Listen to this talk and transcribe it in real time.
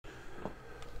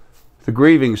The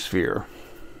grieving sphere.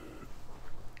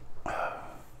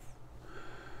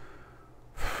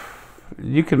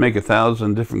 You can make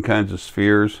 1,000 different kinds of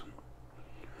spheres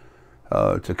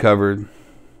to cover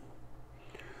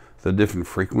the different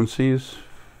frequencies,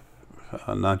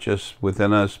 not just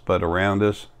within us, but around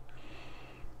us.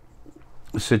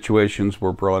 Situations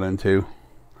we're brought into.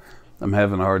 I'm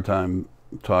having a hard time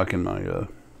talking. My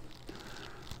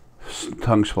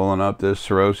tongue's swollen up. This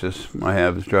cirrhosis I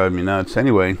have is driving me nuts.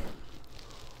 Anyway,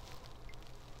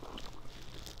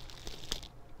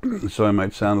 so I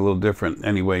might sound a little different.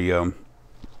 Anyway,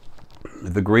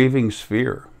 the grieving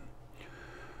sphere.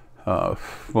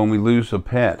 When we lose a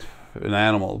pet, an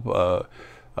animal,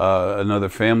 another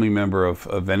family member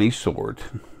of any sort,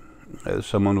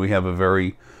 someone we have a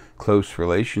very close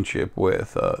relationship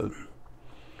with,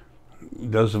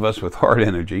 those of us with heart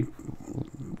energy,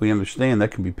 we understand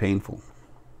that can be painful.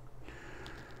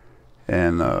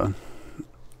 And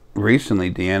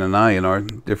recently, Deanna and I and our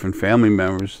different family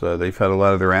members, they've had a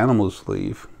lot of their animals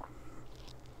leave.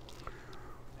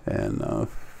 And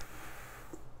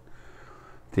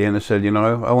Deanna said, you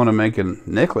know, I want to make a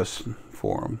necklace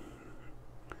for them.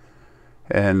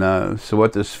 And so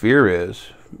what the sphere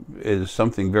is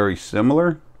something very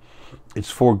similar. It's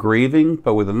for grieving,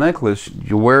 but with a necklace,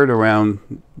 you wear it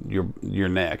around your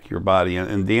neck, your body.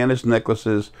 And Deanna's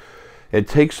necklaces, it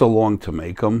takes so long to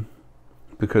make them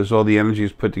because all the energy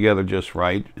is put together just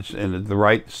right. It's in the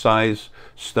right size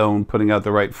stone, putting out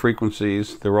the right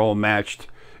frequencies. They're all matched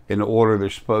in the order they're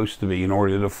supposed to be in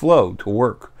order to flow, to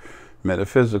work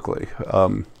metaphysically.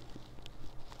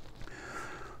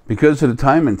 Because of the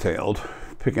time entailed,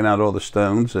 picking out all the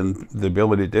stones and the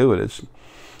ability to do it,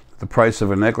 the price of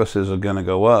a necklace is going to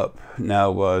go up.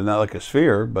 Now, not like a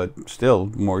sphere, but still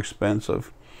more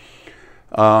expensive.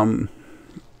 The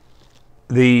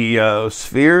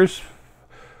spheres,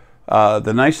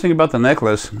 the nice thing about the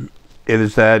necklace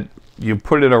is that you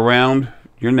put it around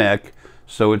your neck,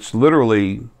 so it's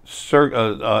literally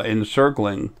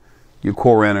encircling your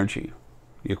core energy,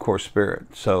 your core spirit,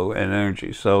 and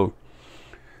energy. So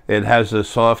it has a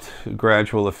soft,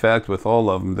 gradual effect with all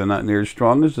of them. They're not near as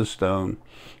strong as the stone,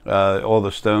 all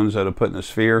the stones that are put in a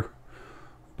sphere,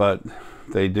 but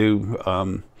they do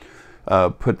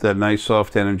put that nice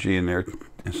soft energy in there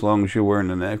as long as you're wearing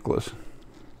the necklace.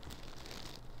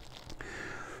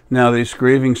 Now these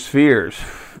grieving spheres,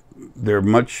 they're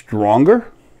much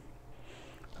stronger.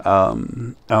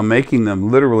 I'm making them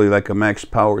literally like a max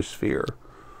power sphere,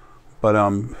 but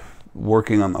I'm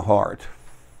working on the heart.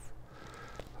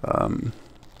 I'm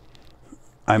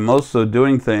also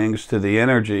doing things to the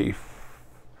energy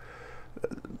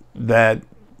that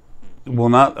will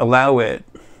not allow it.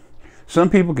 Some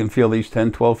people can feel these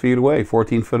 10, 12 feet away,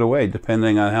 14 foot away,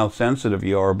 depending on how sensitive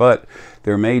you are, but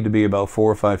they're made to be about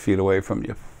 4 or 5 feet away from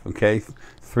you, okay?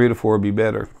 3 to 4 would be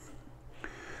better.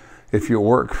 If you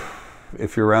work,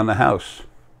 if you're around the house,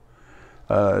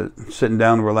 sitting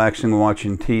down, relaxing,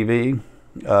 watching TV,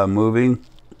 moving,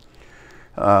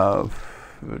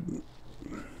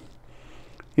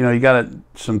 you know, you got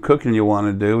some cooking you want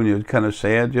to do and you're kind of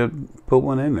sad, you put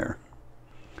one in there.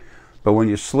 But when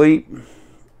you sleep,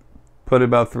 put it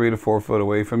about 3 to 4 foot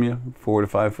away from you, 4 to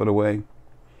 5 foot away.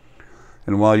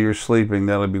 And while you're sleeping,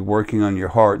 that'll be working on your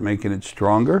heart, making it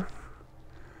stronger,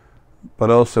 but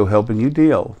also helping you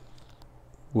deal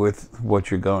with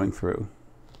what you're going through.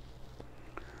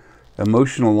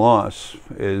 Emotional loss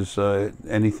is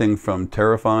anything from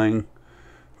terrifying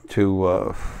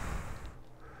to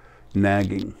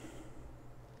nagging.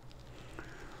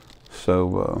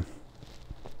 So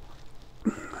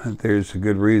there's a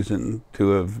good reason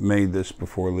to have made this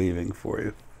before leaving for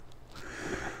you.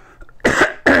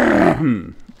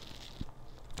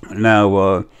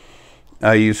 Now,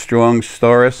 I use strong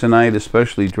star essonite,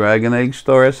 especially dragon egg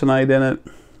star essonite in it.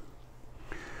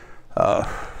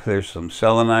 There's some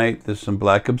selenite, there's some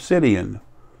black obsidian,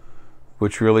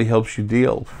 which really helps you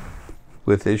deal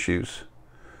with issues.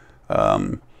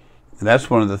 That's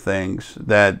one of the things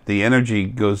that the energy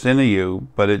goes into you,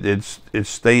 but it's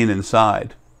staying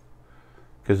inside.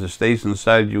 Because it stays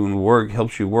inside you and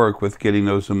helps you work with getting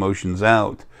those emotions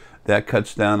out. That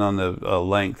cuts down on the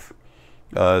length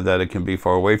that it can be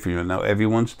far away from you. Now,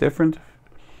 everyone's different.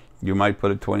 You might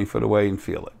put it 20 foot away and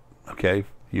feel it, okay?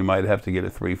 You might have to get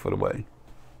it 3 foot away.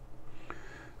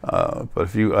 But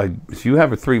if you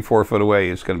have it 3, 4 foot away,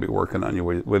 it's going to be working on you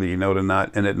whether you know it or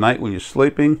not. And at night when you're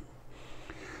sleeping,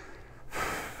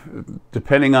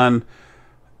 depending on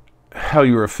how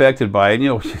you're affected by it, you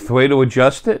know, the way to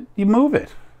adjust it, you move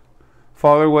it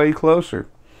farther away, closer.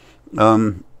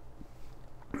 But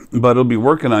it'll be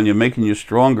working on you, making you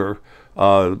stronger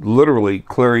literally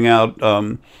clearing out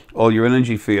all your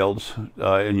energy fields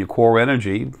and your core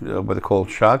energy, what they call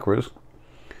chakras,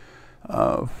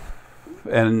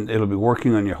 and it'll be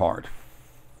working on your heart.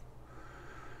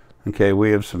 Okay, we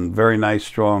have some very nice,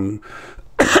 strong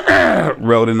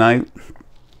rhodonite.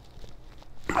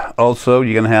 Also,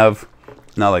 you're going to have,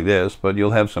 not like this, but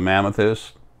you'll have some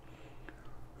amethyst.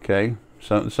 Okay,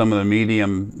 some of the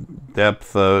medium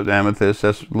depth amethyst,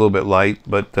 that's a little bit light,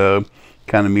 but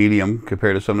kind of medium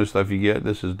compared to some of the stuff you get.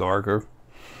 This is darker.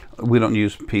 We don't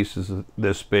use pieces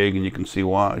this big, and you can see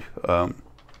why.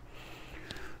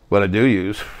 What I do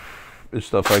use is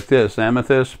stuff like this,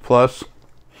 amethyst plus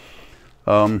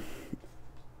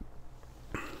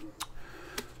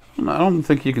I don't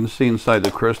think you can see inside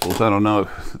the crystals. I don't know.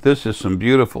 This is some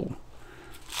beautiful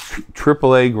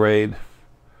AAA grade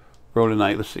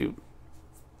rhodonite. Let's see.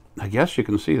 I guess you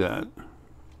can see that.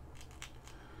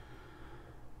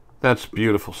 That's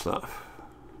beautiful stuff.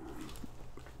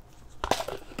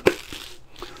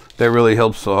 That really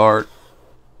helps the heart.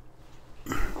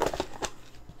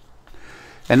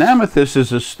 And amethyst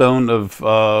is a stone of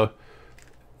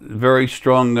very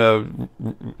strong.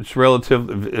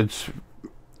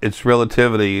 Its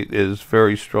relativity is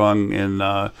very strong in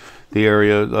the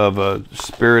area of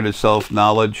spirit itself,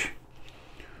 knowledge,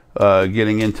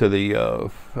 getting into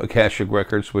the Akashic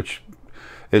records, which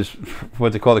is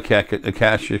what they call the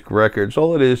Akashic records.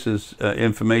 All it is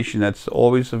information that's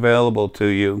always available to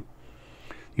you.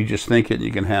 You just think it and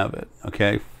you can have it,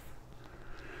 okay? You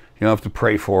don't have to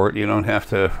pray for it. You don't have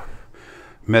to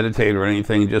meditate or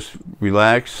anything. Just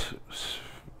relax,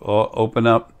 open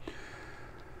up,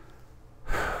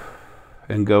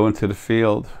 and go into the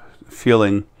field,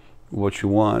 feeling what you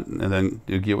want, and then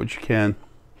you get what you can.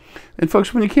 And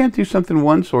folks, when you can't do something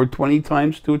once or 20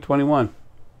 times, do it 21.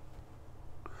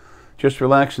 Just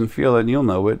relax and feel it, and you'll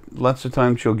know it. Lots of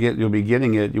times you'll be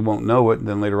getting it, you won't know it, and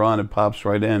then later on it pops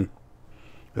right in.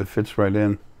 It fits right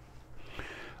in.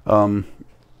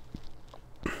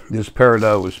 This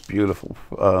peridot was beautiful.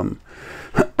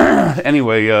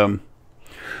 Anyway,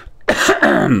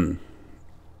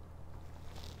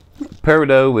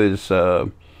 peridot is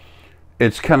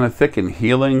it's kind of thick and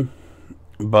healing,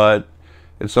 but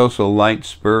it's also light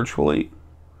spiritually.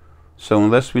 So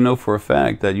unless we know for a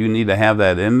fact that you need to have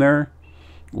that in there,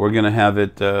 we're going to have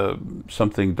it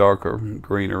something darker,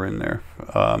 greener in there.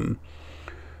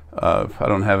 I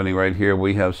don't have any right here.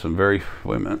 We have some very,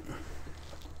 wait a minute.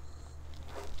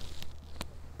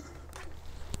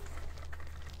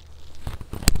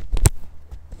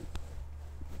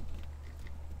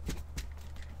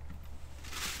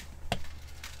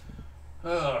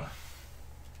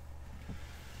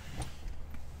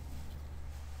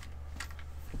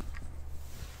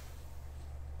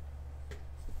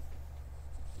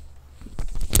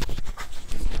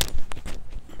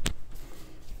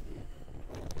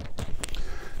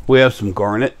 We have some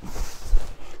garnet.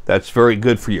 That's very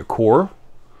good for your core.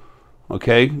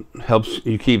 Okay, helps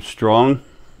you keep strong.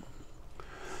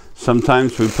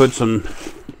 Sometimes we put some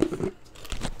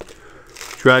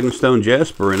dragonstone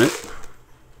jasper in it.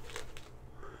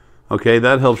 Okay,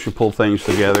 that helps you pull things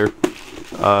together.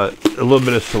 A little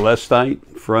bit of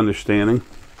celestite for understanding.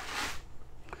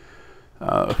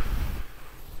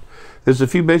 There's a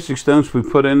few basic stones we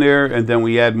put in there, and then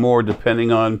we add more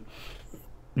depending on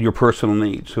your personal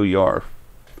needs, who you are.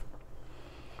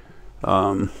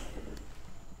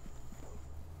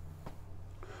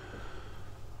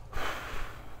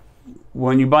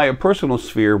 When you buy a personal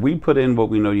sphere, we put in what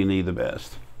we know you need the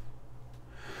best,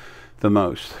 the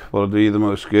most. What'll do you the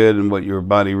most good and what your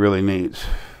body really needs.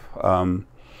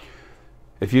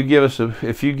 If you give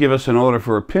us an order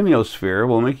for a pineal sphere,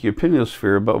 we'll make you a pineal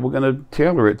sphere, but we're going to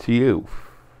tailor it to you.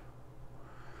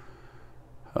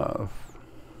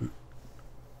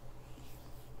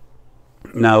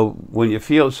 Now, when you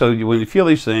feel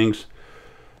these things,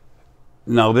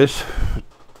 now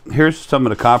here's some of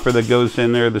the copper that goes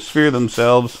in there. The sphere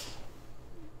themselves,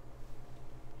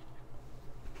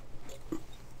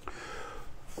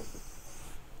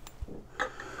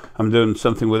 I'm doing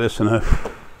something with this in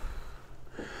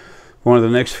one of the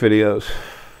next videos.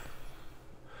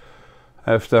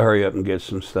 I have to hurry up and get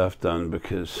some stuff done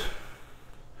because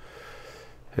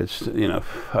it's,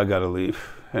 I gotta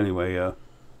leave. Anyway,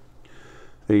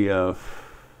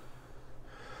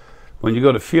 when you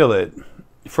go to feel it,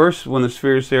 first when the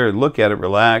sphere's there, look at it,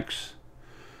 relax,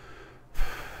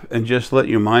 and just let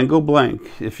your mind go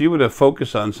blank. If you were to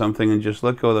focus on something and just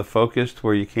let go of the focus to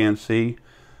where you can't see,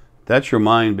 that's your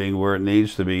mind being where it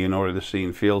needs to be in order to see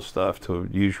and feel stuff, to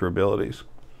use your abilities.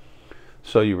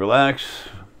 So you relax,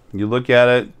 you look at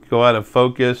it, go out of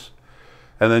focus,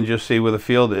 and then just see where the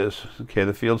field is. Okay,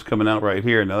 the field's coming out right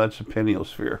here. Now that's a pineal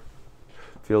sphere.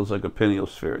 Feels like a pineal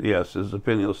sphere. Yes, this is a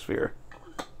pineal sphere.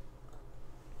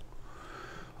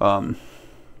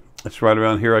 It's right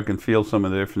around here. I can feel some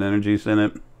of the different energies in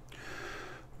it.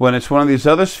 When it's one of these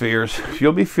other spheres,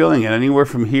 you'll be feeling it anywhere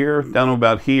from here down to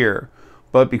about here.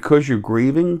 But because you're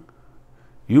grieving,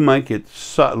 you might get,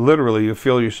 literally, you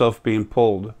feel yourself being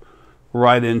pulled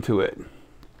right into it.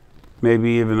 Maybe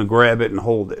even to grab it and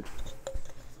hold it.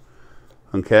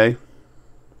 Okay?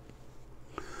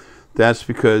 That's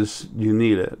because you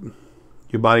need it.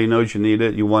 Your body knows you need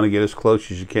it. You want to get as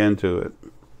close as you can to it.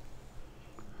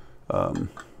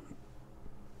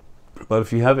 But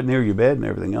if you have it near your bed and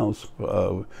everything else,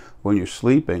 when you're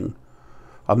sleeping,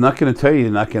 I'm not going to tell you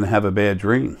you're not going to have a bad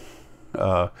dream.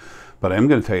 But I am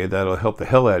going to tell you that it'll help the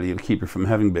hell out of you to keep you from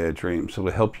having bad dreams.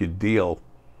 It'll help you deal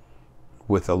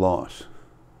with the loss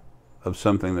of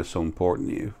something that's so important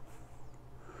to you.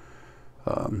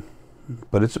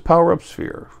 But it's a power-up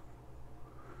sphere.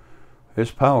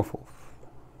 It's powerful.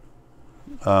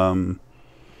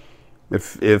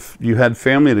 If you had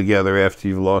family together after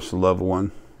you've lost a loved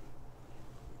one,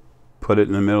 put it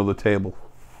in the middle of the table.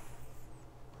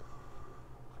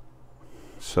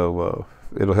 So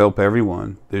it'll help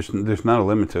everyone. There's not a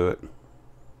limit to it.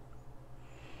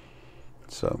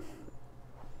 So,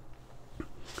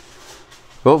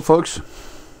 well, folks,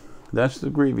 that's the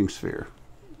grieving sphere.